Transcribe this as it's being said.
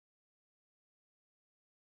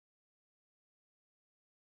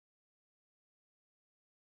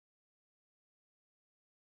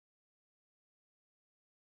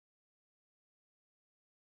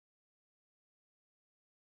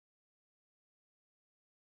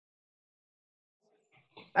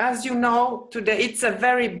as you know, today it's a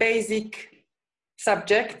very basic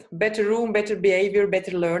subject, better room, better behavior,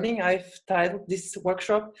 better learning. I've titled this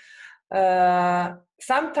workshop.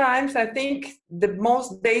 Sometimes I think the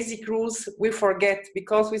most basic rules we forget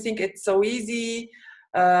because we think it's so easy.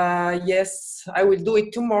 Yes, I will do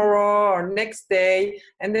it tomorrow or next day,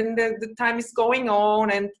 and then the time is going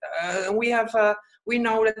on, and we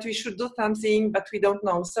know that we should do something, but we don't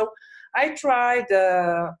know. So I tried,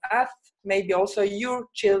 ask maybe also your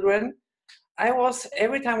children. I was,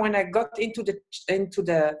 every time when I got into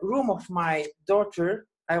the room of my daughter,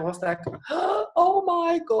 I was like, oh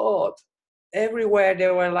my God. Everywhere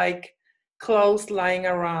there were like clothes lying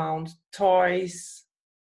around, toys,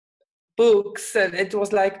 books, and it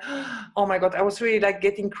was like, oh my God, I was really like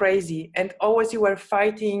getting crazy. And always you were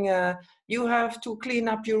fighting, you have to clean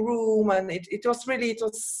up your room. And it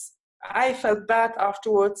was, I felt bad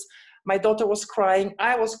afterwards. My daughter was crying,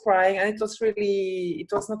 I was crying, and it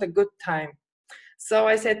was not a good time. So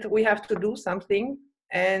I said, we have to do something.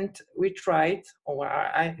 And we tried, or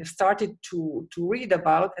I started to read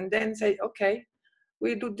about, and then say, okay,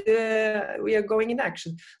 we are going in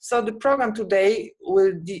action. So the program today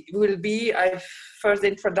will be first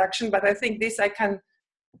introduction, but I think this I can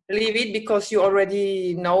leave it because you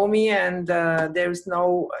already know me, and there is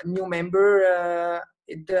no new member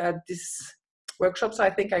at this workshop, so I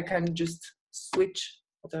think I can just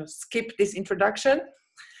skip this introduction.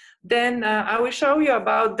 Then I will show you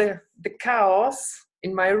about the chaos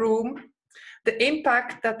in my room, the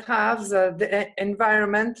impact that has the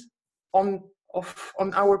environment on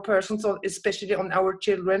our person, so especially on our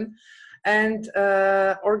children, and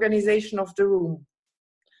organization of the room.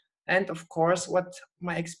 And of course, what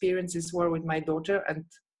my experiences were with my daughter and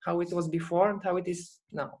how it was before and how it is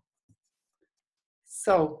now.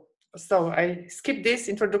 So I skipped this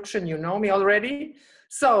introduction, you know me already.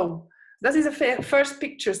 So this is a first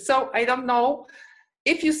picture. So I don't know,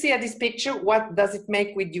 if you see at this picture, what does it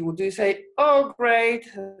make with you? Do you say, oh, great,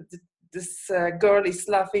 this girl is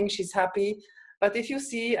laughing, she's happy? But if you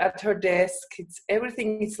see at her desk,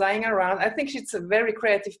 everything is lying around. I think she's a very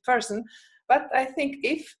creative person. But I think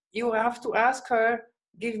if you have to ask her,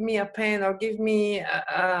 give me a pen or give me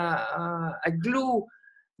a glue,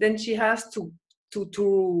 then she has to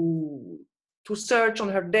search on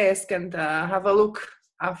her desk and have a look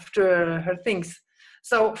after her things.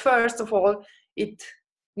 So first of all, it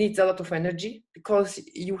needs a lot of energy because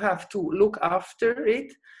you have to look after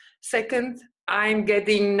it. Second, I'm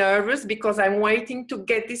getting nervous because I'm waiting to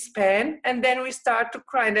get this pen, and then we start to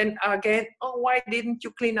cry, and then again, oh, why didn't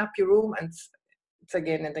you clean up your room? And it's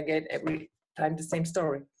again and again, every time the same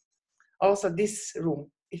story. Also this room,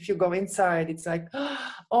 if you go inside, it's like,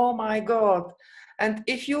 oh my God. And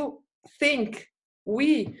if you think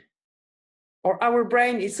our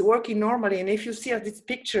brain is working normally, and if you see at this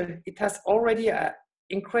picture, it has already an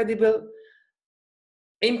incredible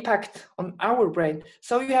impact on our brain.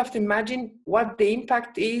 So you have to imagine what the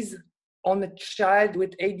impact is on a child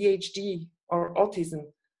with ADHD or autism.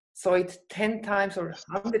 So it's 10 times or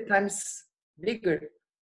 100 times bigger.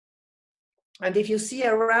 And if you see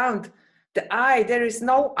around the eye, there is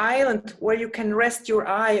no island where you can rest your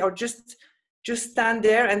eye or just stand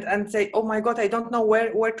there and say, oh my God, I don't know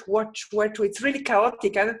where to watch, it's really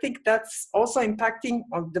chaotic. And I think that's also impacting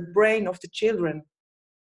on the brain of the children.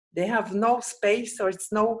 They have no space, or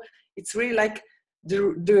it's really like the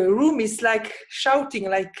room is like shouting,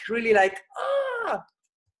 like really like, ah.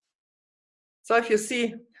 So if you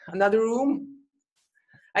see another room,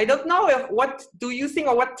 I don't know what do you think,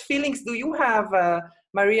 or what feelings do you have,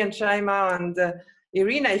 Maria and Shaima and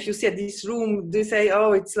Irina, if you see this room, do you say,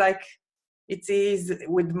 oh, it's like it is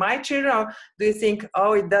with my children, or do you think,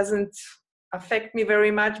 oh, it doesn't affect me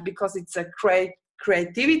very much because it's a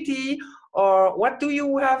creativity? Or what do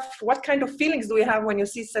you have, what kind of feelings do you have when you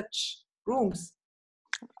see such rooms?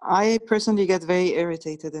 I personally get very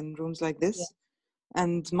irritated in rooms like this. Yeah.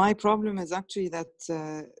 And my problem is actually that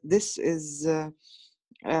this is,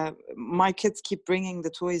 my kids keep bringing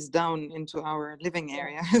the toys down into our living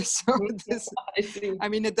area. So this, I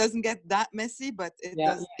mean, it doesn't get that messy, but it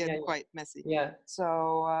does get quite messy. Yeah.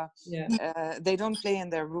 So they don't play in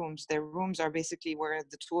their rooms. Their rooms are basically where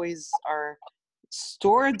the toys are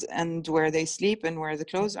stored and where they sleep and where the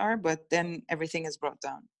clothes are, but then everything is brought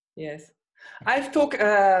down. Yes. I've took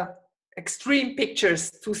extreme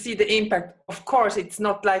pictures to see the impact. Of course, it's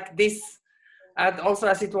not like this, and also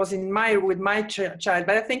as it was with my child,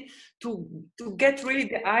 but I think to get really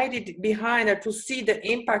the idea behind it, to see the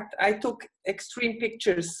impact, I took extreme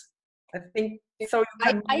pictures. I think so.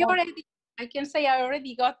 I I can say I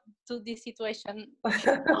already got to this situation.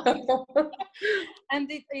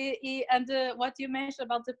 And what you mentioned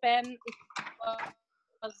about the pen, it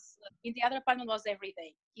was in the other apartment was every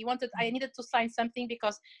day. I needed to sign something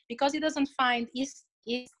because he doesn't find his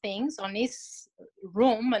things on his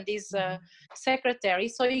room and his secretary,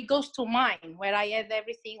 so he goes to mine where I had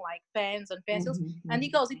everything like pens and pencils, and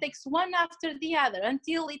he takes one after the other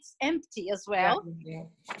until it's empty as well.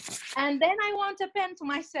 And then I want a pen to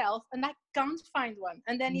myself and I can't find one,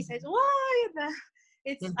 and then he says, why?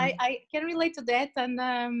 I can relate to that. And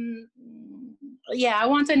I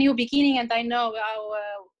want a new beginning, and I know how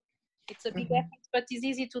it's a big effort, but it's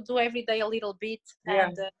easy to do every day a little bit.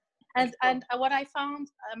 And what I found,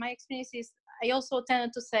 my experience is, I also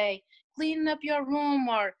tended to say, clean up your room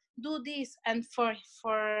or do this. And for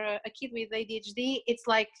a kid with ADHD, it's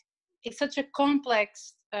like, it's such a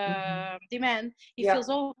complex demand. He feels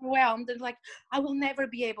overwhelmed and like, I will never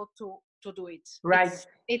be able to do it. Right.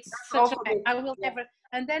 It's such I will never.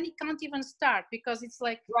 And then he can't even start because it's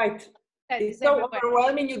like, it's so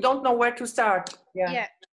overwhelming. You don't know where to start.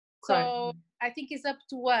 So I think it's up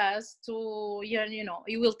to us to,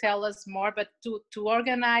 you will tell us more, but to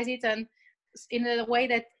organize it, and in a way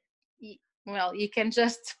that, you can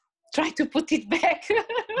just try to put it back.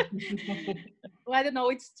 I don't know,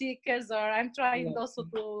 with stickers, or I'm trying also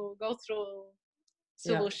to go through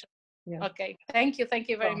solutions. Okay, thank you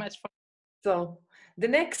very much. So the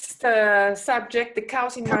next subject, the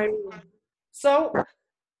cows in my room. So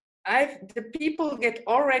the people get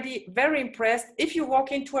already very impressed if you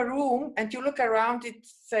walk into a room and you look around it,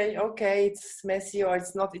 say, okay, it's messy or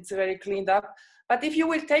it's not, it's very cleaned up. But if you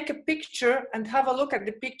will take a picture and have a look at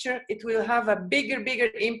the picture, it will have a bigger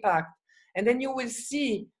impact. And then you will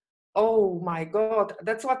see, oh my God,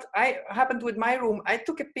 that's what happened with my room. I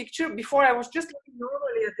took a picture before. I was just looking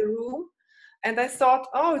normally at the room, and I thought,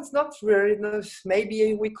 oh, it's not very nice.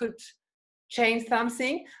 Maybe we could change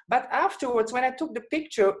something. But afterwards, when I took the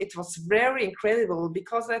picture, it was very incredible,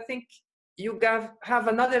 because I think you have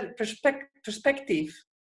another perspective.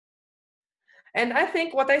 And I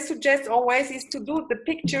think what I suggest always is to do the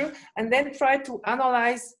picture and then try to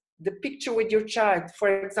analyze the picture with your child.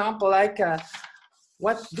 For example, like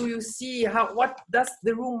what do you see? What does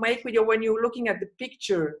the room make with you when you're looking at the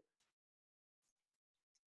picture?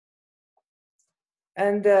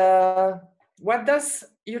 And what does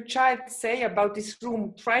your child say about this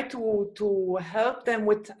room? Try to help them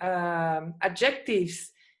with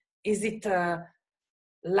adjectives. Is it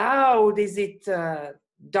loud? Is it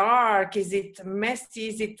dark? Is it messy?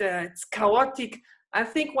 Is it it's chaotic? I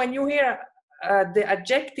think when you hear the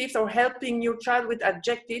adjectives, or helping your child with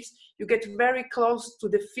adjectives, you get very close to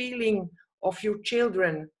the feeling of your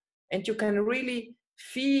children, and you can really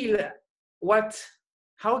feel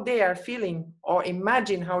how they are feeling, or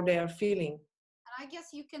imagine how they are feeling. And I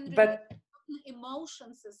guess you can relate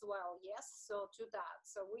emotions as well, yes, so to that,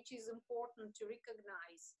 so which is important to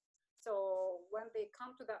recognize. So when they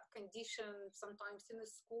come to that condition, sometimes in a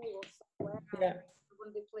school or somewhere,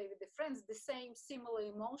 when they play with the friends, the same similar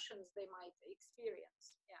emotions they might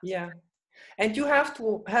experience. And you have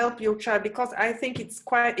to help your child, because I think it's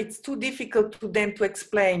too difficult to them to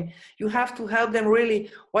explain. You have to help them really.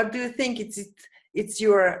 What do you think? It's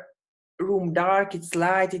your room dark, it's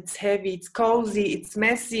light, it's heavy, it's cozy, it's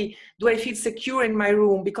messy. Do I feel secure in my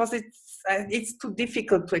room? Because it's too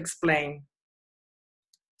difficult to explain.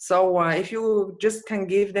 So if you just can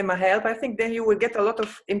give them a help, I think then you will get a lot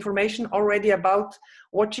of information already about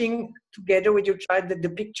watching together with your child the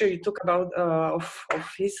picture you took about of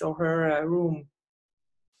his or her room.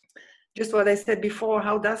 Just what I said before,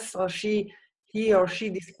 how does he or she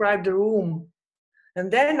describe the room? And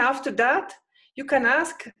then after that, you can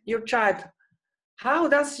ask your child, how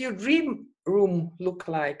does your dream room look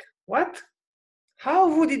like? How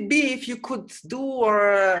would it be if you could do,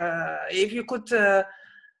 or if you could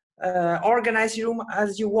organize your room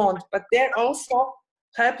as you want? But there also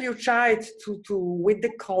help your child to with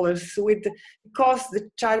the colors, because the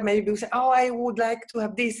child maybe will say, oh, I would like to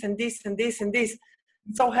have this and this and this and this.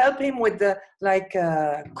 So help him with the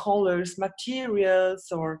colors, materials,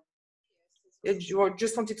 or you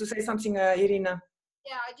just wanted to say something, Irina?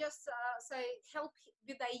 Yeah, I just say help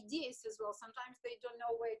with ideas as well. Sometimes they don't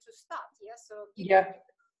know where to start. So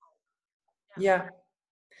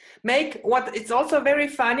it's also very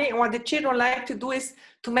funny. What the children like to do is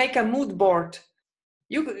to make a mood board.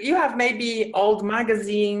 You have maybe old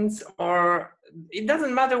magazines, or it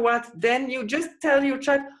doesn't matter what. Then you just tell your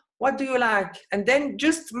child, what do you like? And then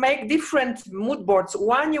just make different mood boards.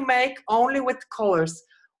 One you make only with colors,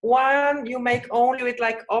 one you make only with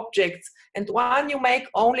like objects, and one you make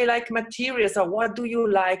only like materials. Or what do you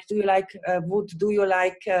like? Do you like wood? Do you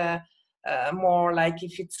like more like,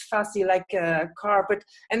 if it's fussy, like carpet?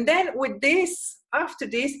 And then with this, after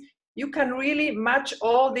this, you can really match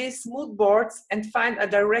all these mood boards and find a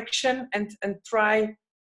direction, and try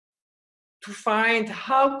to find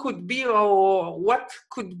how could be, or what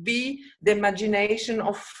could be the imagination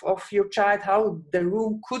of your child, how the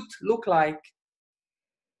room could look like.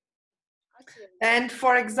 And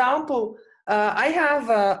for example, I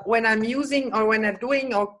have, when I'm using, or when I'm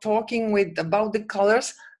doing or talking with about the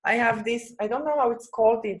colors, I have this, I don't know how it's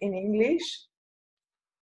called in English.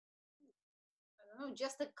 I don't know,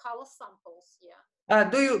 just the color samples, yeah.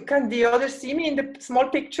 Can the others see me in the small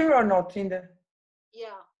picture or not in the?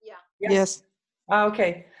 Yeah. Yes.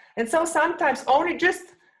 Okay. And so sometimes only just,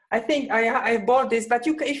 I think I bought this, but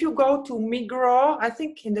if you go to Migros, I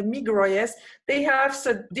think in the Migros, yes, they have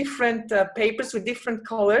some different papers with different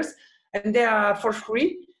colors, and they are for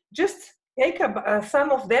free. Just take some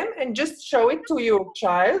of them and just show it to your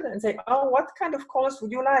child and say, oh, what kind of colors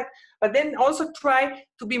would you like? But then also try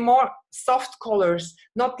to be more soft colors,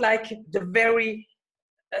 not like the very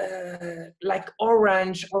like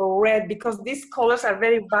orange or red, because these colors are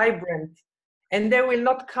very vibrant and they will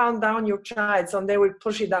not calm down your child, so they will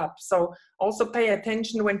push it up. So also pay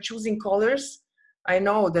attention when choosing colors. I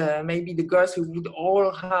know maybe the girls who would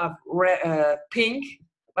all have pink,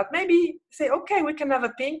 but maybe say, okay, we can have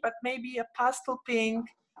a pink, but maybe a pastel pink,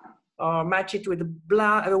 or match it with the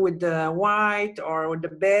black, with the white, or with the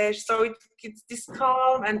beige. So it's this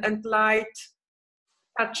calm and light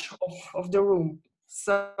touch of the room.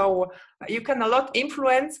 So you can a lot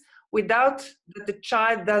influence without that the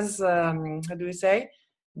child does, how do you say,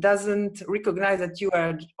 doesn't recognize that you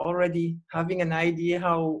are already having an idea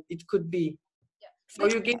how it could be. Yeah. So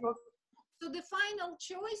you give. So the final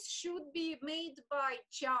choice should be made by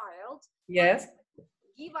child. Yes.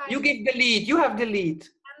 You give the lead. You have the lead.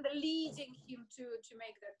 And the leading him to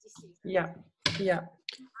make that decision. Yeah. Yeah.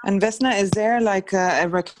 And Vesna, is there like a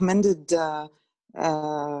recommended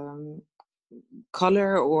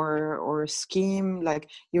color or scheme? Like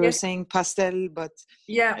you were saying pastel, but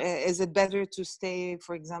yeah, is it better to stay,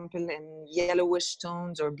 for example, in yellowish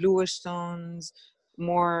tones or bluish tones,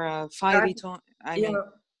 more fiery tone? I mean,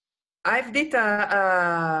 I've did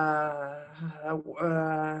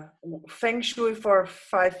feng shui for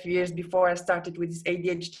 5 years before I started with this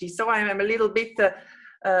ADHD. So I'm a little bit,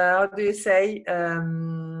 how do you say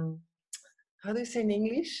in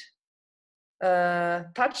English?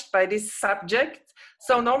 Touched by this subject.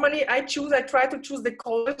 So normally I try to choose the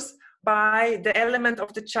colors by the element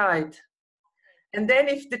of the child. And then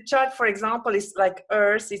if the child, for example, is like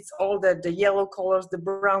earth, it's all the yellow colors, the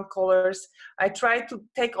brown colors. I try to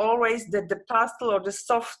take always the pastel or the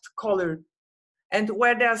soft color. And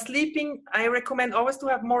where they are sleeping, I recommend always to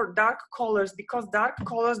have more dark colors, because dark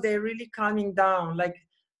colors, they're really calming down, like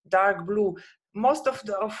dark blue. Most of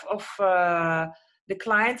the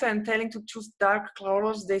clients I'm telling to choose dark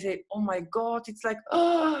colors, they say, oh my God, it's like,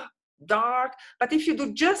 oh, dark. But if you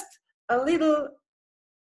do just a little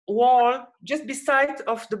wall just beside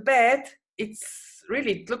of the bed, it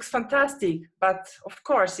looks fantastic. But of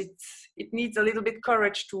course, it needs a little bit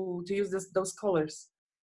courage to use those colors.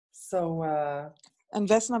 So and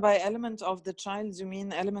Vesna, by element of the child, you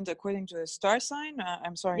mean element according to the star sign?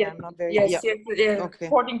 I'm sorry, yes, I'm not very... Yes, okay.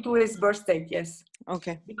 According to his birth date, yes.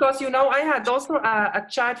 Okay. Because, I had also a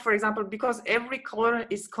child, for example, because every color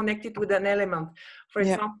is connected with an element. For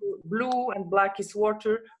example, blue and black is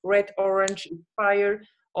water, red, orange is fire,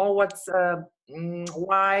 all what's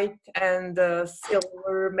white and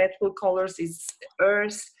silver, metal colors is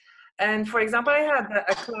earth. And for example, I had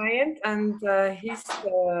a client, and his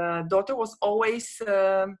daughter was always,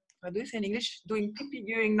 how do you say in English, doing pee-pee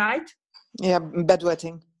during night? Yeah,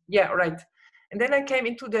 bedwetting. Yeah, right. And then I came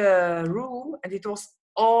into the room, and it was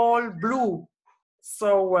all blue.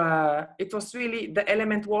 So it was really the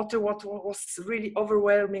element water, what was really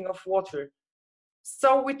overwhelming of water.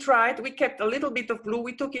 So we kept a little bit of blue,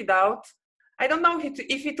 we took it out. I don't know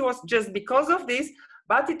if it was just because of this,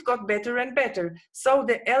 but it got better and better. So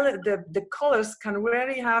the colors can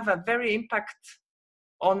really have a very impact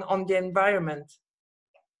on the environment,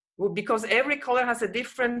 because every color has a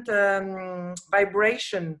different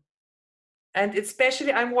vibration. And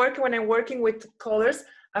especially when I'm working with colors,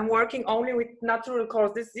 I'm working only with natural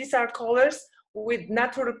colors. These are colors with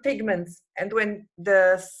natural pigments. And when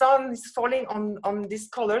the sun is falling on these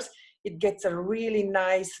colors, it gets a really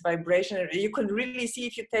nice vibration. You can really see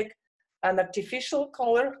if you take an artificial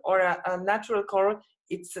color or a natural color,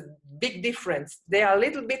 it's a big difference. They are a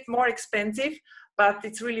little bit more expensive, but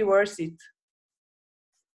it's really worth it.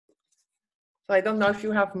 So I don't know if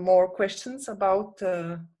you have more questions about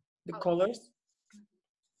the colors.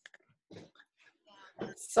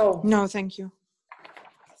 So no, thank you.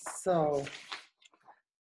 So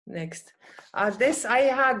next, this I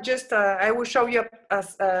had just, I will show you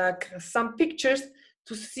some pictures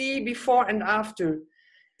to see before and after.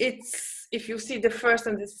 It's, if you see the first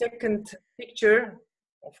and the second picture,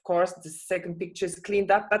 of course, the second picture is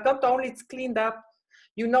cleaned up, but not only it's cleaned up,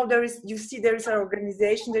 you know, you see there is an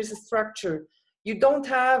organization, there's a structure. You don't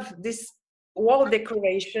have this wall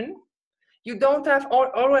decoration. You don't have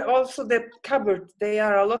also the cupboard. There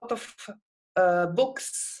are a lot of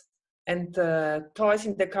books and toys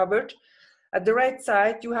in the cupboard. At the right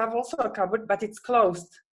side, you have also a cupboard, but it's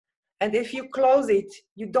closed. And if you close it,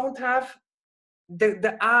 you don't have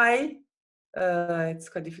the eye. It's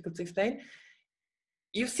quite difficult to explain.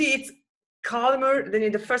 You see it's calmer than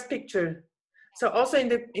in the first picture. So also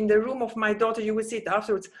in the room of my daughter, you will see it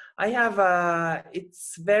afterwards. I have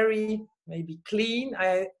it's very maybe clean.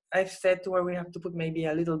 I've said to her we have to put maybe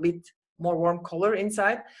a little bit more warm color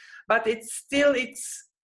inside, but it's still,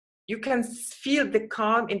 you can feel the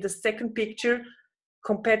calm in the second picture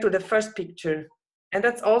compared to the first picture. And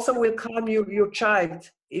that's also will calm your child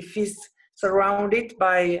if he's surrounded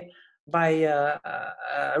by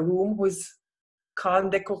a room who's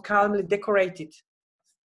calmly decorated.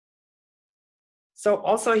 So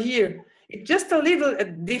also here, it's just a little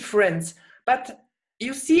difference, but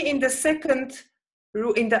you see in the second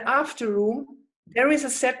room, in the after room, there is a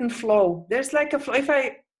certain flow. There's like a flow. If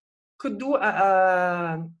I could do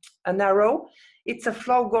an arrow, it's a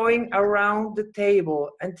flow going around the table.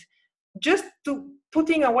 And just to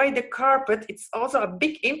putting away the carpet, it's also a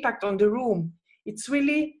big impact on the room. It's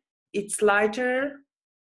really, it's lighter,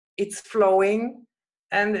 it's flowing,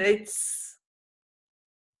 and it's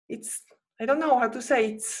I don't know how to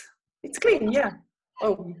say, it's clean, yeah.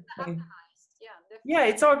 Oh, yeah,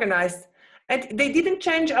 it's organized. And they didn't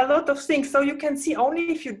change a lot of things, so you can see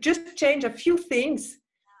only if you just change a few things,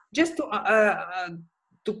 just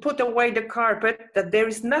to put away the carpet, that there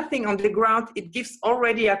is nothing on the ground, it gives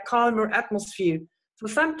already a calmer atmosphere. So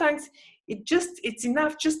sometimes it's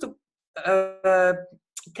enough just to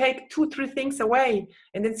take 2-3 things away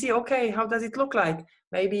and then see, okay, how does it look like?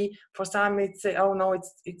 Maybe for some it's oh no,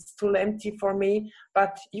 it's too empty for me,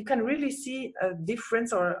 but you can really see a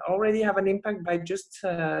difference or already have an impact by just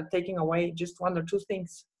taking away just 1 or 2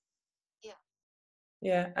 things.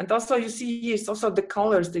 Yeah, and also you see here, it's also the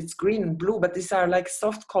colors, it's green and blue, but these are like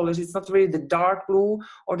soft colors. It's not really the dark blue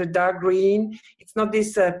or the dark green. It's not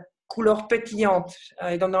this couleur pétillante.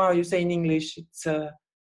 I don't know how you say in English. It's I don't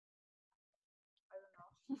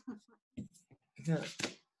know. Yeah.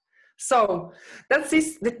 So that's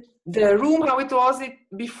the room how it was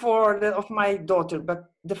before of my daughter. But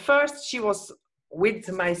the first, she was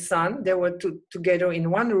with my son. They were together in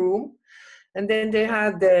one room. And then they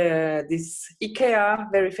had this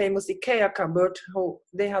IKEA, very famous IKEA cupboard.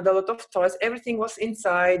 They had a lot of toys. Everything was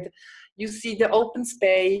inside. You see the open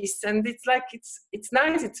space, and it's like it's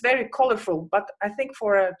nice. It's very colorful. But I think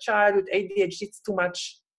for a child with ADHD, it's too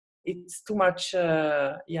much. It's too much.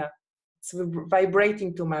 Yeah, it's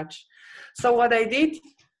vibrating too much. So what I did,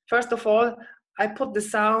 first of all, I put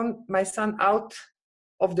my son out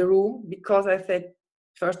of the room, because I said,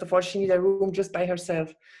 first of all, she needs a room just by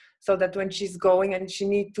herself, so that when she's going and she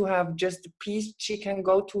needs to have just peace, she can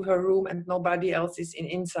go to her room and nobody else is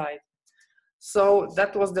inside. So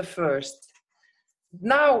that was the first.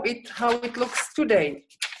 Now how it looks today.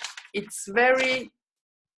 It's very,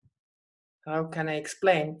 how can I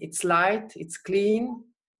explain? It's light, it's clean,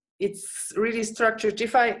 it's really structured.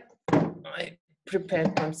 If I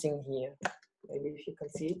prepared something here, maybe if you can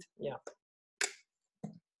see it, yeah.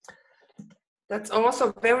 That's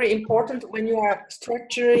also very important when you are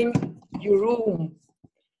structuring your room.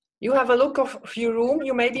 You have a look of your room,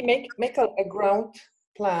 you maybe make a ground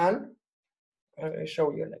plan. I'll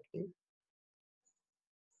show you like this.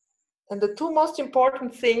 And the 2 most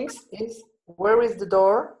important things is, where is the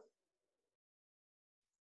door?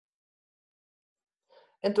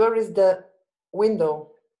 And where is the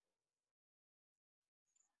window?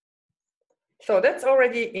 So that's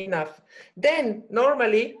already enough. Then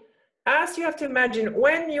normally, as you have to imagine,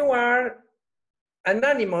 when you are an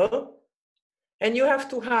animal and you have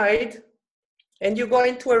to hide and you go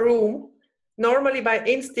into a room, normally by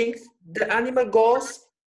instinct, the animal goes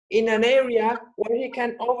in an area where he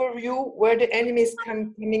can overview where the enemy is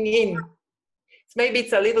coming in. Maybe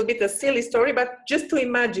it's a little bit a silly story, but just to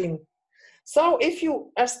imagine. So if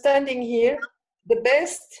you are standing here, the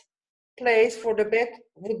best place for the bed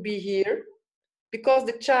would be here. because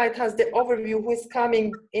the child has the overview who is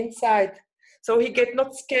coming inside. So he get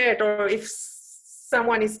not scared, or if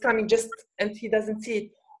someone is coming just and he doesn't see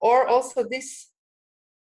it. Or also this,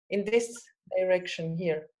 in this direction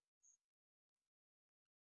here.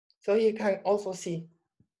 So he can also see.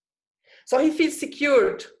 So he feels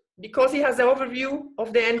secured because he has an overview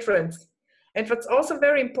of the entrance. And what's also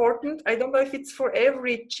very important, I don't know if it's for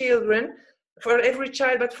every child,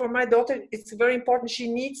 but for my daughter, it's very important. She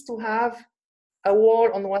needs to have a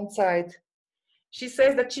wall on one side. She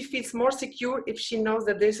says that she feels more secure if she knows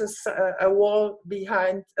that there's a wall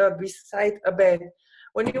beside a bed.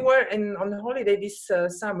 When we were on holiday this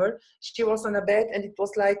summer, she was on a bed and it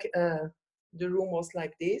was like, the room was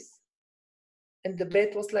like this and the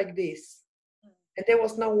bed was like this. And there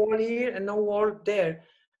was no wall here and no wall there.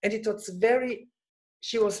 And it was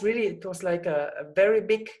it was like a very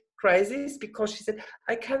big crisis, because she said,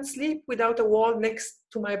 I can't sleep without a wall next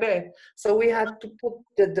to my bed. So we had to put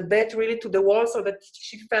the bed really to the wall so that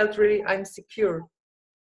she felt really, I'm secure.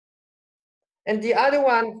 And the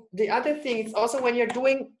other thing is also when you're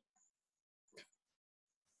doing,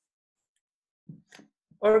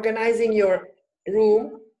 organizing your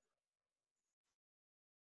room,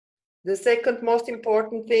 the second most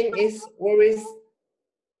important thing is where is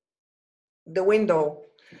the window.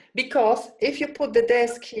 Because if you put the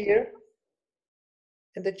desk here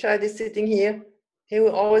and the child is sitting here, he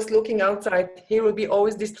will always looking outside. He will be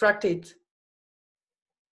always distracted.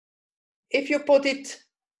 If you put it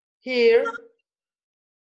here,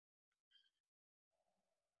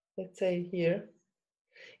 let's say here,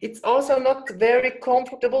 it's also not very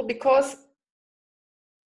comfortable because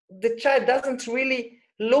the child doesn't really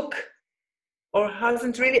look or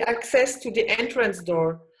hasn't really access to the entrance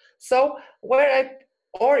door. So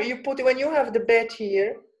or you put it when you have the bed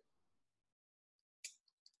here.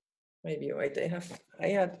 Maybe wait, I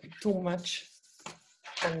had too much,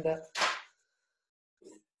 and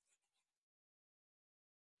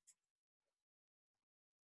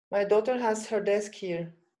my daughter has her desk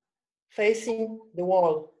here, facing the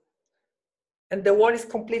wall, and the wall is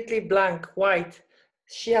completely blank, white.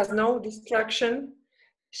 She has no distraction.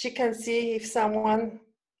 She can see if someone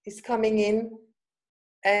is coming in,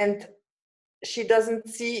 and she doesn't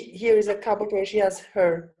see, here is a cupboard where she has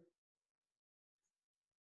her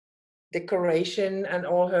decoration and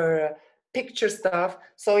all her picture stuff,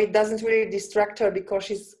 so it doesn't really distract her because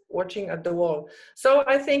she's watching at the wall. So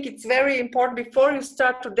I think it's very important before you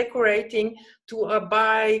start to decorating, to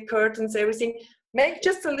buy curtains, everything, make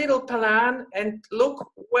just a little plan and look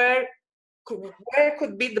where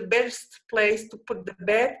could be the best place to put the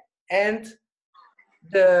bed and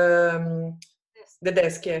the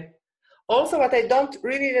desk. Yeah. Also, what I don't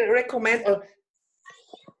really recommend,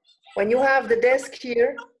 when you have the desk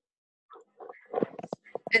here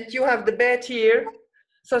and you have the bed here,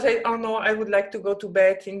 so say, oh no, I would like to go to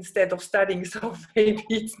bed instead of studying. So maybe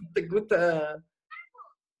it's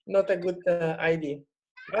not a good idea.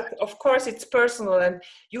 But of course, it's personal, and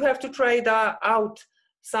you have to try it out.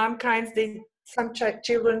 Some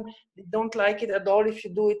children don't like it at all if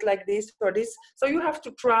you do it like this or this. So you have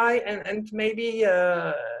to try and maybe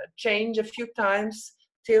change a few times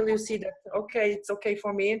till you see that, okay, it's okay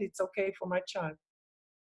for me and it's okay for my child.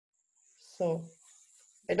 So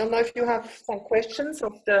I don't know if you have some questions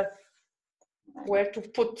of where to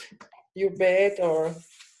put your bed, or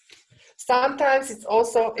sometimes it's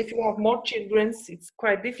also, if you have more children, it's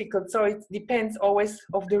quite difficult. So it depends always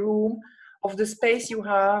of the room, of the space you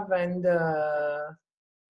have, and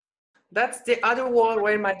that's the other wall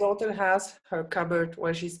where my daughter has her cupboard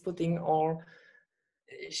where she's putting all,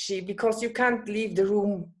 because you can't leave the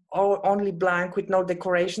room only blank with no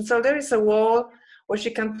decoration. So there is a wall where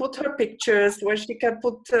she can put her pictures, where she can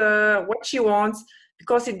put what she wants,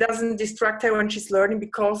 because it doesn't distract her when she's learning,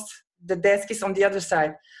 because the desk is on the other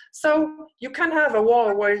side. So you can have a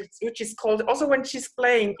wall which is called, also when she's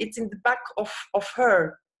playing, it's in the back of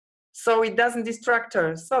her, so it doesn't distract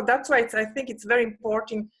her. So that's why I think it's very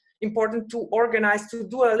important to organize, to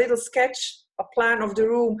do a little sketch, a plan of the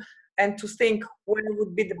room, and to think where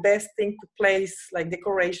would be the best thing to place, like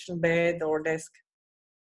decoration, bed or desk.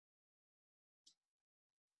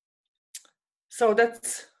 So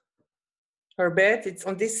that's her bed. It's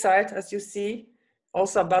on this side, as you see.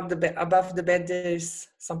 Also above the bed, there's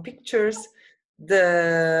some pictures.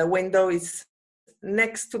 The window is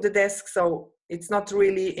next to the desk, so it's not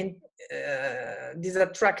really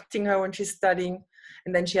distracting her when she's studying.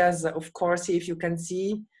 And then she has, of course, if you can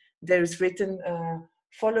see, there is written,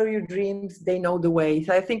 follow your dreams, they know the way.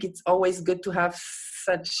 So I think it's always good to have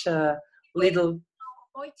such little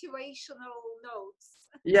motivational notes.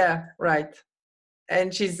 Yeah, right.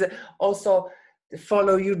 And she's also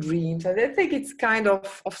follow your dreams. And I think it's kind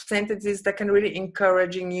of sentences that can really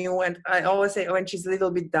encouraging you. And I always say, when she's a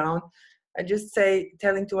little bit down, I just say,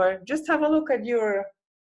 telling to her, just have a look at your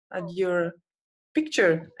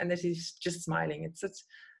picture, and then she's just smiling.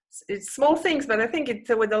 It's small things, but I think it's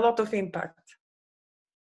with a lot of impact.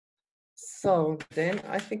 So then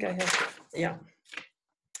I think I have, yeah,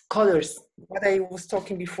 colors, what I was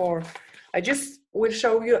talking before. I just will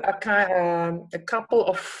show you a couple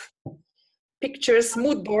of pictures,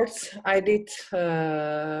 mood boards I did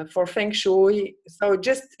for Feng Shui. So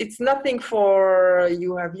just, it's nothing for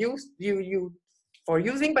you have used, you for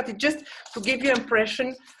using, but it just to give you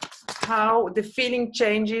impression how the feeling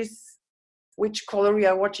changes, which color we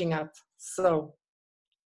are watching at. So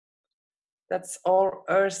that's all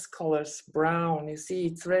earth colors, brown. You see,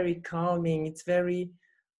 it's very calming. It's very,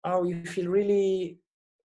 oh, you feel really,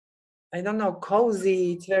 I don't know,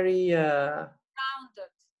 cozy. It's very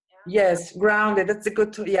grounded. Yes, grounded. That's a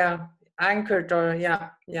good, yeah, anchored, or yeah.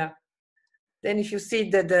 Then if you see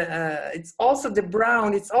that it's also the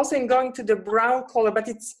brown. It's also in going to the brown color, but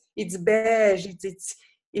it's beige.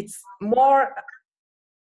 It's more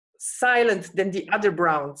silent than the other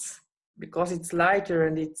browns because it's lighter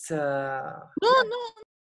and it's. No.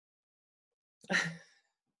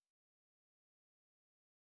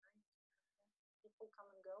 People come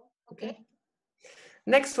and go. Okay.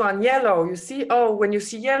 Next one, yellow. You see, oh, when you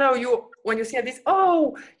see yellow, when you see this,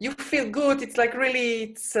 oh, you feel good. It's like really,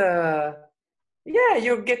 it's yeah,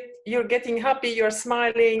 you're getting happy. You're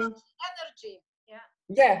smiling. Energy.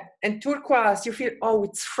 Yeah, and turquoise, you feel, oh,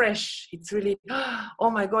 it's fresh. It's really, oh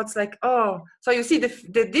my God, it's like, oh. So you see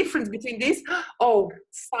the difference between this, oh,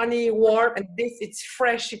 sunny, warm, and this, it's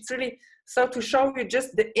fresh. It's really, so to show you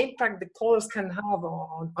just the impact the colors can have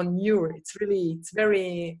on you. It's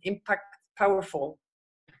very impact powerful.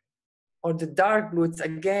 Or the dark blue, it's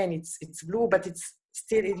again, it's blue, but it's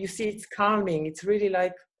still, you see, it's calming. It's really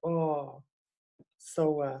like, oh,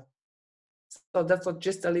 so that's what,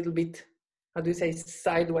 just a little bit, how do you say,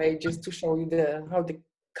 sideways, just to show you how the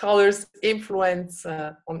colors influence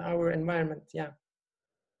on our environment. Yeah.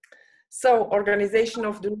 So organization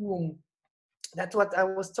of the room, that's what I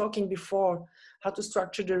was talking before, how to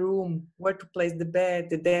structure the room, where to place the bed,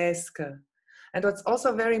 the desk. And what's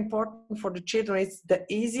also very important for the children is the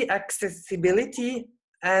easy accessibility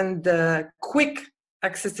and quick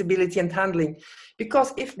accessibility and handling.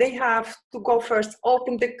 Because if they have to go first,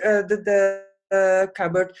 open the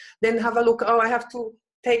cupboard, then have a look, oh, I have to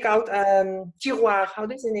take out tiroir. How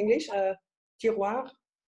do you say in English? Tiroir?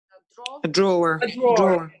 A drawer. A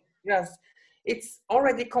drawer. Yes. It's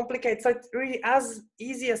already complicated. So it's really as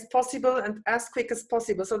easy as possible and as quick as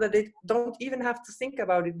possible so that they don't even have to think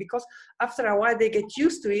about it, because after a while they get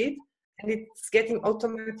used to it and it's getting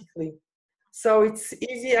automatically. So it's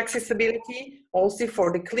easy accessibility also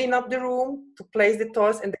for the clean up the room, to place the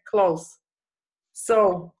toys and the clothes.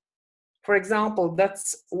 So for example,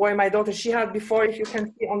 that's why my daughter, she had before, if you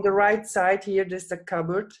can see on the right side here, there's a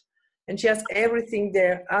cupboard. And she has everything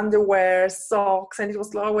there, underwear, socks, and it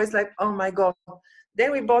was always like, oh my God.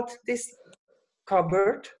 Then we bought this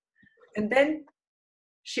cupboard, and then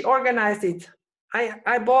she organized it.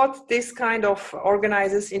 I bought this kind of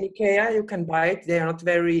organizers in IKEA. You can buy it. They are not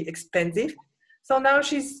very expensive. So now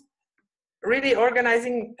she's really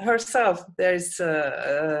organizing herself. There's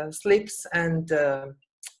slips and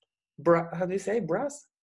how do you say, bras?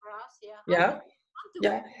 Bras, yeah. Yeah.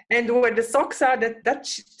 Yeah, and where the socks are, that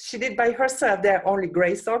she did by herself. They're only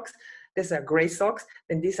gray socks. These are gray socks,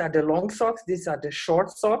 and these are the long socks. These are the short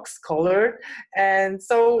socks, colored. And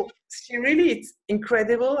so she really, it's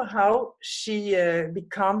incredible how she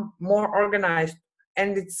become more organized.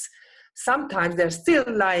 And it's sometimes there's still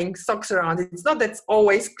lying socks around. It's not that it's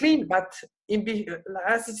always clean, but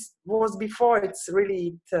as it was before, it's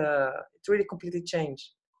really completely changed.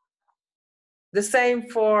 The same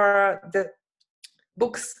for the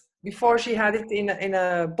books. Before she had it in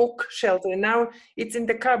a book shelter, and now it's in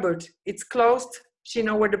the cupboard. It's closed. She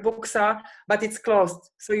knows where the books are, but it's closed.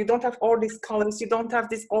 So you don't have all these colors. You don't have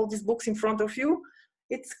all these books in front of you.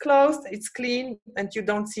 It's closed. It's clean, and you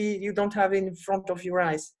don't have it in front of your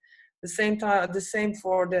eyes. The same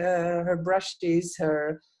for her brushes,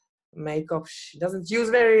 her makeup. She doesn't use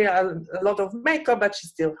a lot of makeup, but she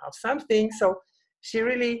still has something. So she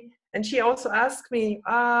really. And she also asked me,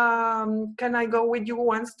 can I go with you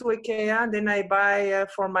once to IKEA? And then I buy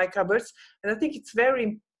for my cupboards. And I think it's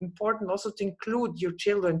very important also to include your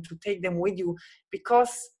children, to take them with you,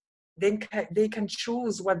 because they can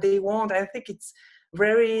choose what they want. I think it's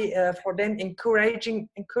very, for them,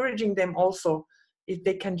 encouraging them also, if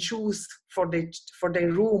they can choose for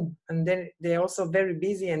their room. And then they're also very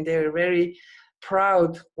busy and they're very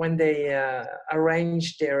proud when they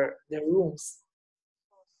arrange their rooms.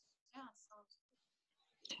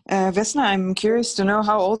 Vesna, I'm curious to know,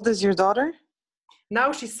 how old is your daughter?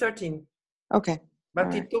 Now she's 13. Okay. But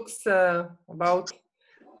All right. it took about,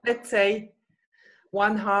 let's say,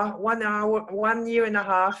 1 year and a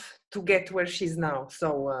half to get where she's now.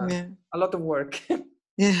 So Yeah. a lot of work.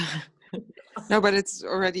 Yeah. No, but it's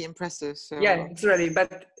already impressive. So Yeah, it's really,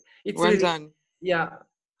 but it's well really, done. yeah.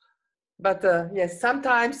 But yes,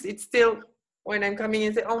 sometimes it's still, when I'm coming in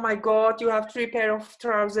and say, oh my God, you have 3 pair of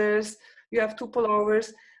trousers, you have 2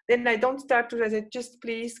 pullovers, then I don't start to say, just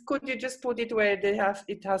please, could you just put it where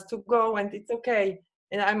it has to go, and it's okay.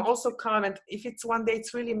 And I'm also calm, and if it's one day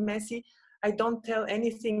it's really messy, I don't tell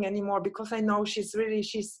anything anymore, because I know she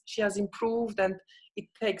has improved, and it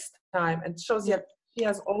takes time, and shows that she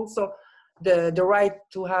has also the right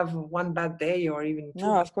to have one bad day, or even 2.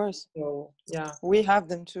 No, of course. So yeah, we have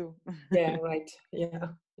them too. yeah, right,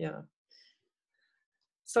 yeah.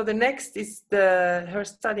 So the next is her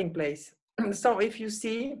studying place. So if you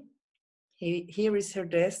see, here is her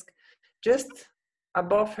desk. Just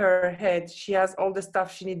above her head, she has all the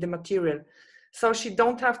stuff she needs, the material. So she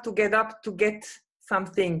don't have to get up to get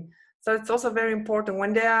something. So it's also very important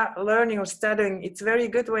when they are learning or studying. It's very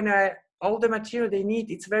good when all the material they need,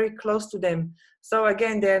 it's very close to them. So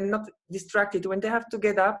again, they're not distracted. When they have to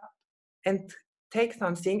get up and take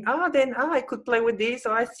something, then I could play with this,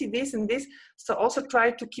 or I see this and this. So also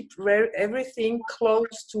try to keep everything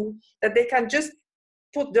close to, that they can just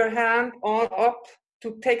put their hand up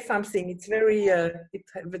to take something. It's very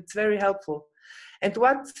it's very helpful. And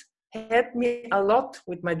what helped me a lot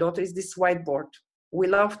with my daughter is this whiteboard. We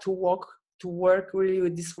love to work really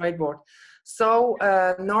with this whiteboard. So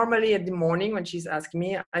normally in the morning when she's asking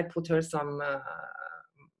me, I put her some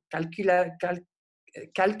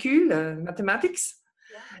mathematics.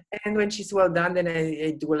 Yeah. And when she's well done, then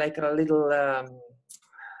I do like a little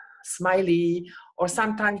smiley, or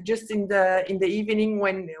sometimes just in the evening,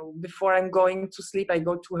 when before I'm going to sleep, I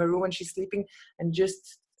go to her room when she's sleeping, and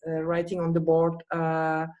just writing on the board,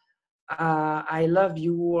 I love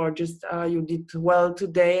you, or just you did well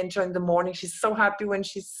today. And so in the morning she's so happy when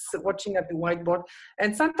she's watching at the whiteboard,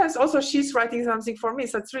 and sometimes also she's writing something for me.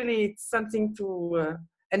 So it's something to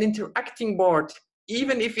an interacting board,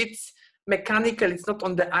 even if it's mechanical, it's not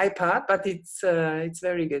on the iPad, but it's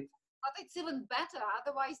very good. But it's even better,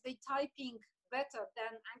 otherwise they typing better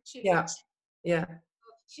than actually. Yeah.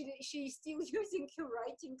 She's still using her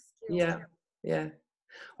writing skills. Yeah.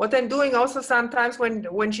 What I'm doing also sometimes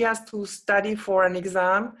when she has to study for an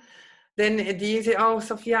exam, then you say, oh,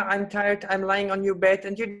 Sophia, I'm tired, I'm lying on your bed,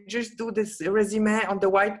 and you just do this resume on the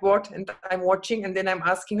whiteboard, and I'm watching, and then I'm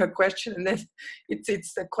asking her question, and then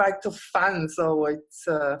it's quite fun. So it's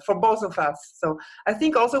for both of us. So I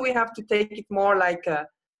think also we have to take it more like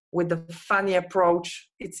with the funny approach.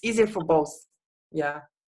 It's easier for both. Yeah.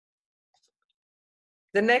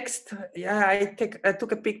 The next, I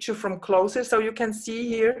took a picture from closer, so you can see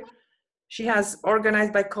here, she has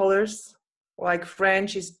organized by colors, like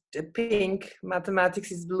French is pink,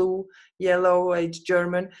 mathematics is blue, yellow, it's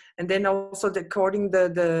German, and then also according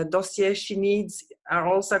the dossier she needs are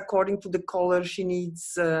also according to the color she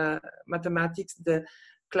needs. Mathematics, the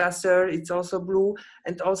cluster, it's also blue,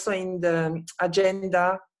 and also in the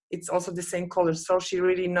agenda, it's also the same color. So she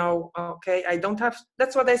really know, okay, I don't have,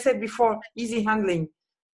 that's what I said before, easy handling.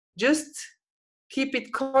 Just keep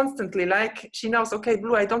it constantly, like she knows, okay,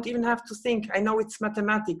 blue, I don't even have to think, I know it's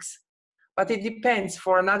mathematics. But it depends.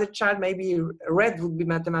 For another child, maybe red would be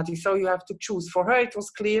mathematics, so you have to choose. For her, it was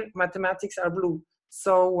clear, mathematics are blue.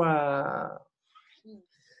 So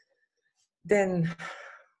then,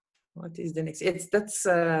 what is the next? That's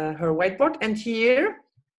her whiteboard, and here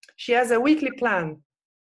she has a weekly plan.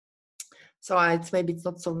 So it's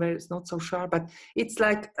not so sharp, but it's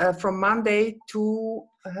like from Monday to,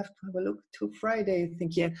 I have to have a look, to Friday, I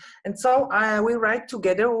think, yeah. And so we write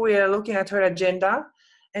together. We are looking at her agenda,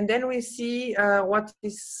 and then we see what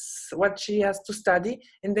she has to study,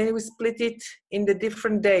 and then we split it in the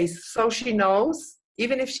different days, so she knows,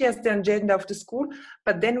 even if she has the agenda of the school,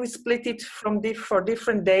 but then we split it for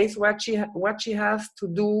different days what she has to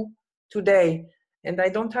do today, and I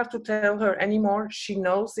don't have to tell her anymore. She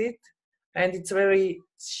knows it. And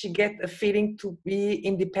she get a feeling to be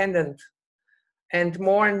independent, and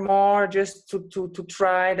more just to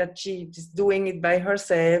try that she is doing it by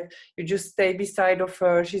herself. You just stay beside of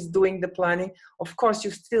her, she's doing the planning. Of course,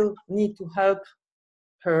 you still need to help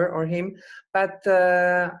her or him, but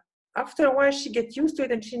after a while she gets used to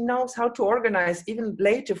it, and she knows how to organize even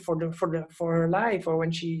later for her life, or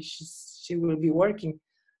when she will be working.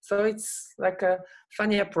 So it's like a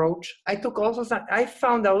funny approach. I took also some, I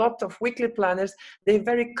found a lot of weekly planners. They're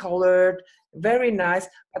very colored, very nice.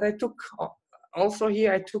 But I took also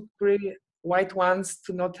here, I took really white ones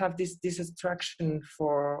to not have this distraction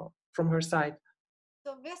from her side.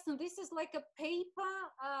 So Vesna, this is like a paper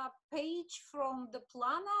page from the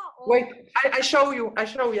planner? Or... Wait, I show you. I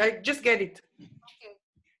just get it.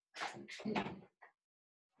 Okay.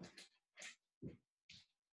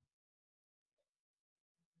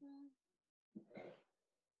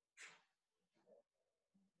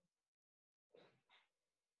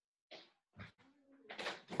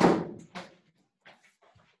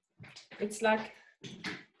 It's like...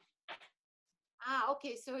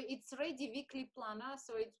 Okay, so it's ready weekly planner,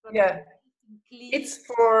 so it's... Yeah. It's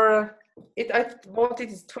for it. I bought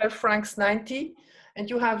it. It's 12 francs 90, and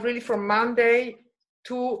you have really from Monday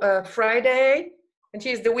to Friday, and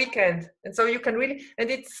here's the weekend, and so you can really, and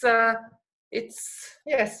it's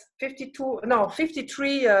yes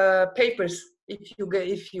 53 papers if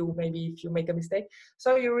you make a mistake,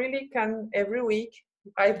 so you really can every week.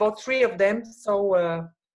 I bought 3 of them, so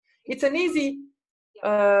it's an easy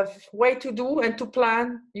way to do and to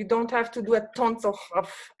plan. You don't have to do a tons of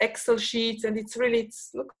Excel sheets, and it's really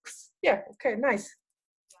looks okay, nice.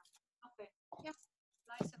 Okay, yeah,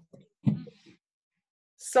 nice.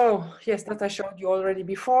 So yes, that I showed you already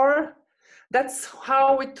before. That's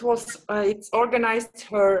how it was. It's organized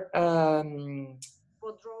her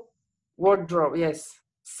wardrobe. Yes.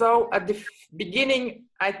 So at the beginning,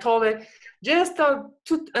 I told her just on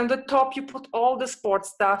the top you put all the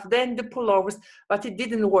sports stuff, then the pullovers, but it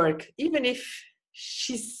didn't work. Even if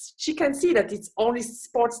she can see that it's only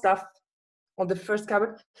sports stuff on the first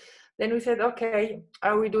cupboard. Then we said, okay,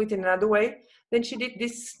 I will do it in another way. Then she did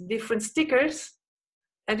these different stickers,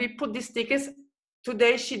 and we put these stickers.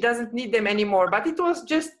 Today she doesn't need them anymore, but it was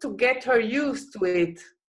just to get her used to it.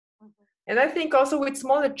 And I think also with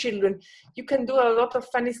smaller children, you can do a lot of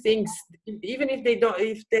funny things, even if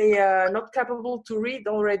they are not capable to read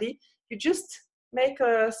already. You just make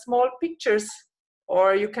small pictures,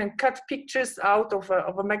 or you can cut pictures out of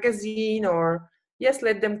a magazine, or yes,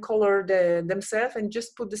 let them color themselves and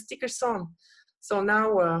just put the stickers on. So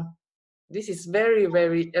now this is very,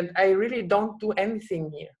 very, and I really don't do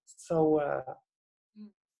anything here. So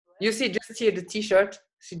you see, just here the T-shirt.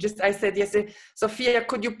 I said yesterday, Sophia,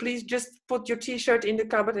 could you please just put your T-shirt in the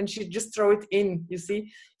cupboard, and she just throw it in, you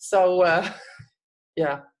see? So,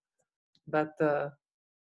 yeah, but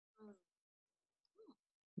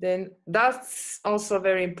then that's also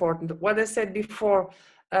very important. What I said before,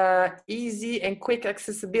 easy and quick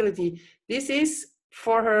accessibility. This is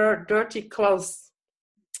for her dirty clothes.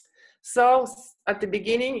 So at the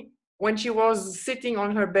beginning, when she was sitting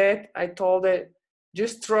on her bed, I told her,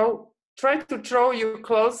 just try to throw your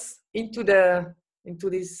clothes into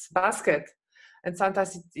this basket. And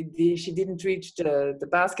sometimes she didn't reach the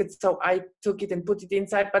basket, so I took it and put it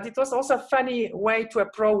inside. But it was also a funny way to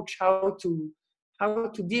approach how to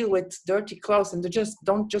deal with dirty clothes, and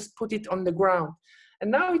don't just put it on the ground.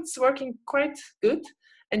 And now it's working quite good.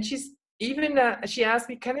 And she's even she asked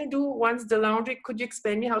me, can I do once the laundry? Could you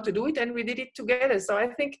explain me how to do it? And we did it together. So I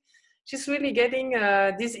think she's really getting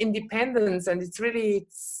this independence, and it's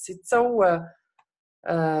so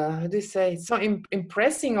how do you say, it's so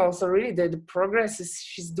impressing also, really, the progress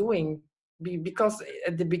she's doing. Because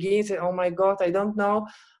at the beginning I said, oh my God, I don't know.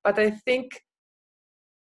 But I think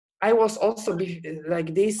I was also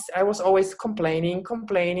like this. I was always complaining,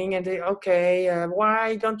 and okay,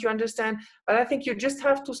 why don't you understand? But I think you just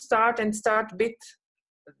have to start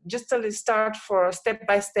for step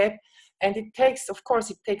by step. And it takes, of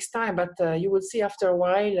course, it takes time, but you will see after a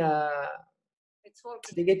while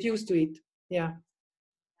they get used to it. Yeah.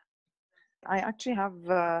 I actually have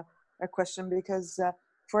a question because,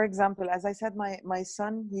 for example, as I said, my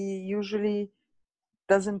son, he usually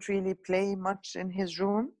doesn't really play much in his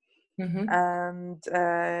room. Mm-hmm. And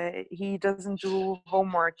he doesn't do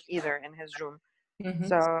homework either in his room. Mm-hmm.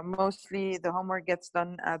 So mostly the homework gets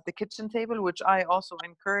done at the kitchen table, which I also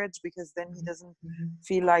encourage, because then he doesn't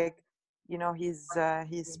feel like,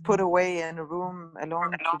 he's put away in a room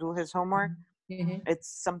alone to do his homework. Mm-hmm. It's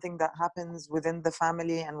something that happens within the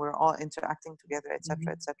family, and we're all interacting together,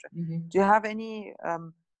 etc., etc. Mm-hmm. Do you have any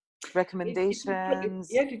recommendations?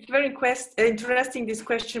 Yes, it's very interesting, this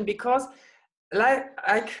question, because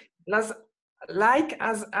as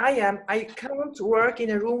I am, I can't work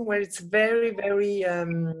in a room where it's very, very how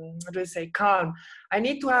do I say, calm. I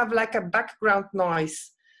need to have like a background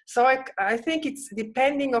noise. So I think it's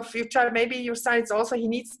depending of your child. Maybe your son also, he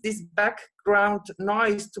needs this background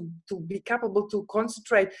noise to be capable to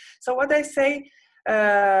concentrate. So what I say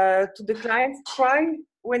to the clients, try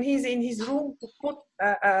when he's in his room to put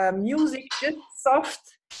music just soft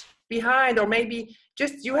behind, or maybe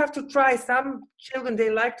just, you have to try. Some children, they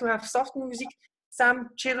like to have soft music. Some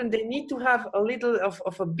children, they need to have a little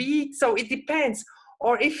of a beat. So it depends.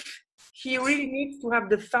 Or if he really needs to have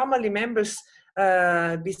the family members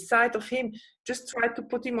beside of him, just try to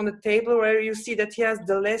put him on a table where you see that he has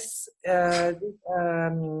the less how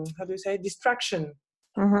do you say, distraction.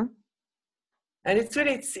 Mm-hmm. And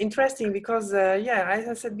it's interesting because yeah, as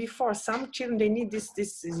I said before, some children, they need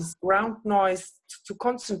this ground noise to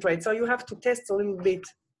concentrate. So you have to test a little bit.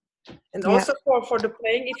 And also for the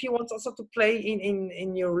playing, if he wants also to play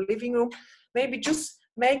in your living room, maybe just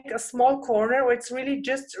make a small corner where it's really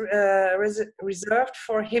just reserved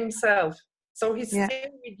for himself. So he's still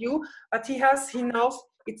with you, but he knows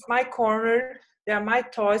it's my corner, they are my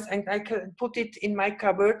toys, and I can put it in my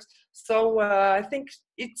cupboard. So I think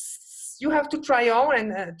you have to try on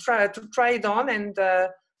and try it on and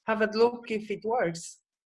have a look if it works.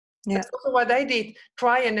 That's also what I did.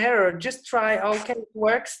 Try and error. Just try. Okay, it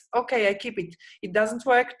works. Okay, I keep it. It doesn't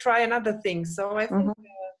work. Try another thing. So I think,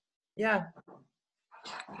 yeah.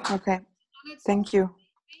 Okay. Thank you.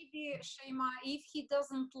 Maybe, Shema, if he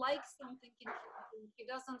doesn't like something, he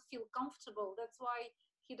doesn't feel comfortable. That's why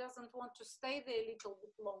he doesn't want to stay there a little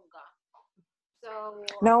bit longer. So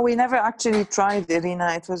no, we never actually tried,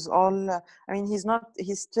 Irina. It was all. I mean,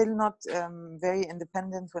 he's still not very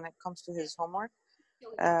independent when it comes to his homework.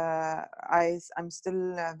 I'm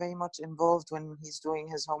still very much involved when he's doing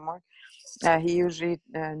his homework. He usually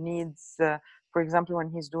needs, for example, when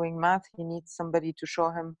he's doing math, he needs somebody to show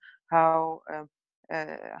him how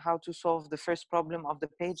to solve the first problem of the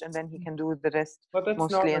page, and then he can do the rest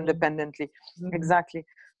mostly independently. Mm-hmm. Exactly.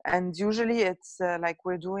 And usually it's like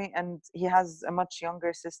we're doing, and he has a much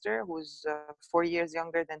younger sister who's 4 years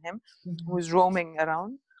younger than him, who's roaming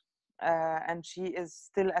around. And she is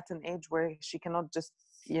still at an age where she cannot just,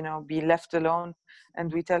 be left alone.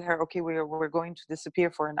 And we tell her, okay, we're going to disappear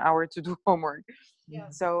for an hour to do homework. Yeah.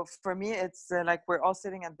 So for me, it's like we're all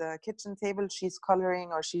sitting at the kitchen table. She's coloring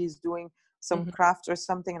or she's doing some craft or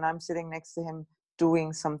something, and I'm sitting next to him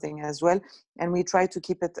doing something as well. And we try to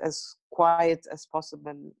keep it as quiet as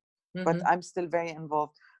possible. But I'm still very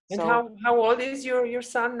involved. And so, how old is your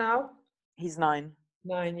son now? He's 9.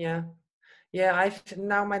 9, yeah. Yeah,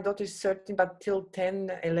 now my daughter is 13, but till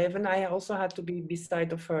 10, 11, I also had to be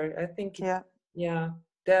beside of her. I think,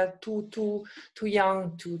 they're too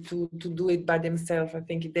young to do it by themselves. I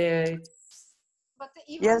think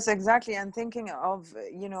yes, exactly. And thinking of,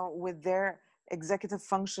 with their executive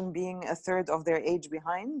function being a third of their age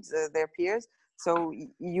behind their peers. So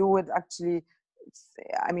you would actually,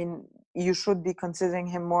 I mean, you should be considering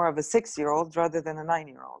him more of a 6-year-old rather than a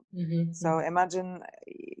 9-year-old. So imagine,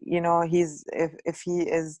 if he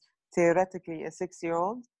is theoretically a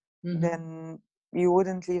 6-year-old, then you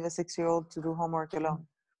wouldn't leave a 6-year-old to do homework alone.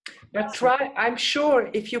 But I'm sure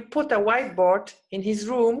if you put a whiteboard in his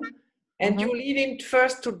room and you leave him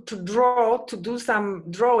first to do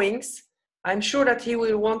some drawings, I'm sure that he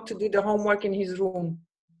will want to do the homework in his room.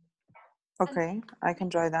 Okay, I can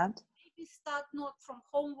try that. Maybe start not from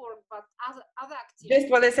homework, but other activities.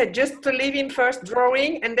 Just what I said, just to leave him first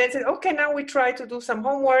drawing, and then say, okay, now we try to do some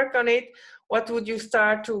homework on it. What would you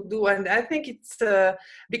start to do? And I think it's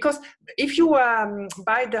because if you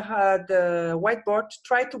buy the whiteboard,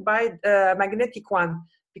 try to buy a magnetic one,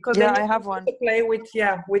 because then I have one to play with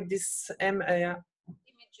this images.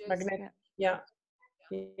 magnetic. Yeah.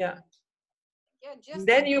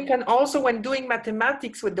 Then you can also, when doing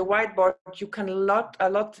mathematics with the whiteboard, you can a lot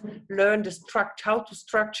learn how to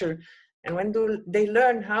structure. And when they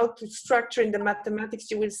learn how to structure in the mathematics,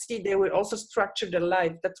 you will see they will also structure their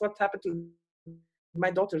life. That's what happened to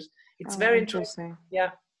my daughters. It's very interesting.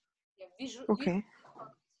 Yeah. Okay.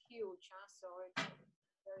 It's huge, so it's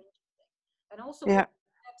very interesting. And also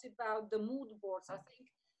about the mood boards, I think,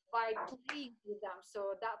 by playing with them.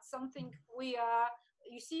 So that's something we are.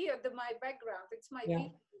 You see my background. It's my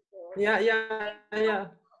video board. Yeah.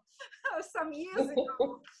 Some years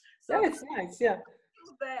ago. So yeah, it's nice. Yeah.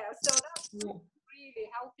 There. So that's really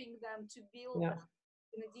helping them to build that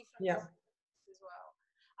in a different way as well.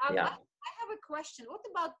 I have a question. What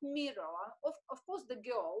about mirror? Of course, the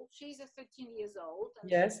girl. She's 13 years old.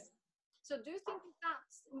 Yes. So do you think that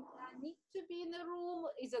needs to be in a room?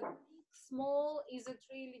 Is it small? Is it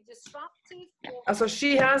really disruptive? So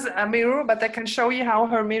she has a mirror, but I can show you how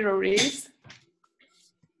her mirror is.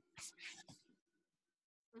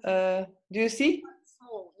 Do you see?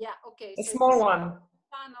 Small, yeah, okay. A small one.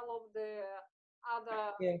 Panel of the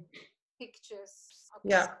other pictures.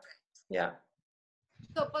 Okay. Yeah.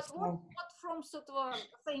 So, but what from sort of a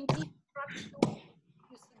scientific practical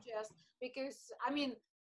you Yes, because I mean,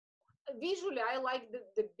 visually, I like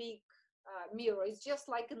the big mirror. It's just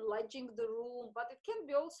like enlarging the room, but it can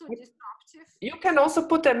be also disruptive. You can also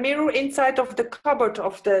put a mirror inside of the cupboard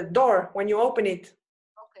of the door when you open it.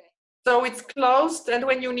 Okay. So it's closed, and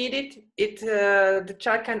when you need it, the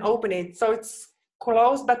child can open it. So it's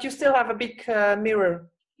closed, but you still have a big mirror.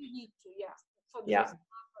 You need to, yeah. For Yeah. dressing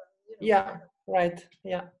up and, you know, Yeah. Right.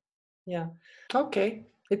 Yeah. Yeah. Okay.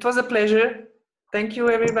 It was a pleasure. Thank you,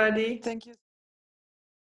 everybody. Thank you.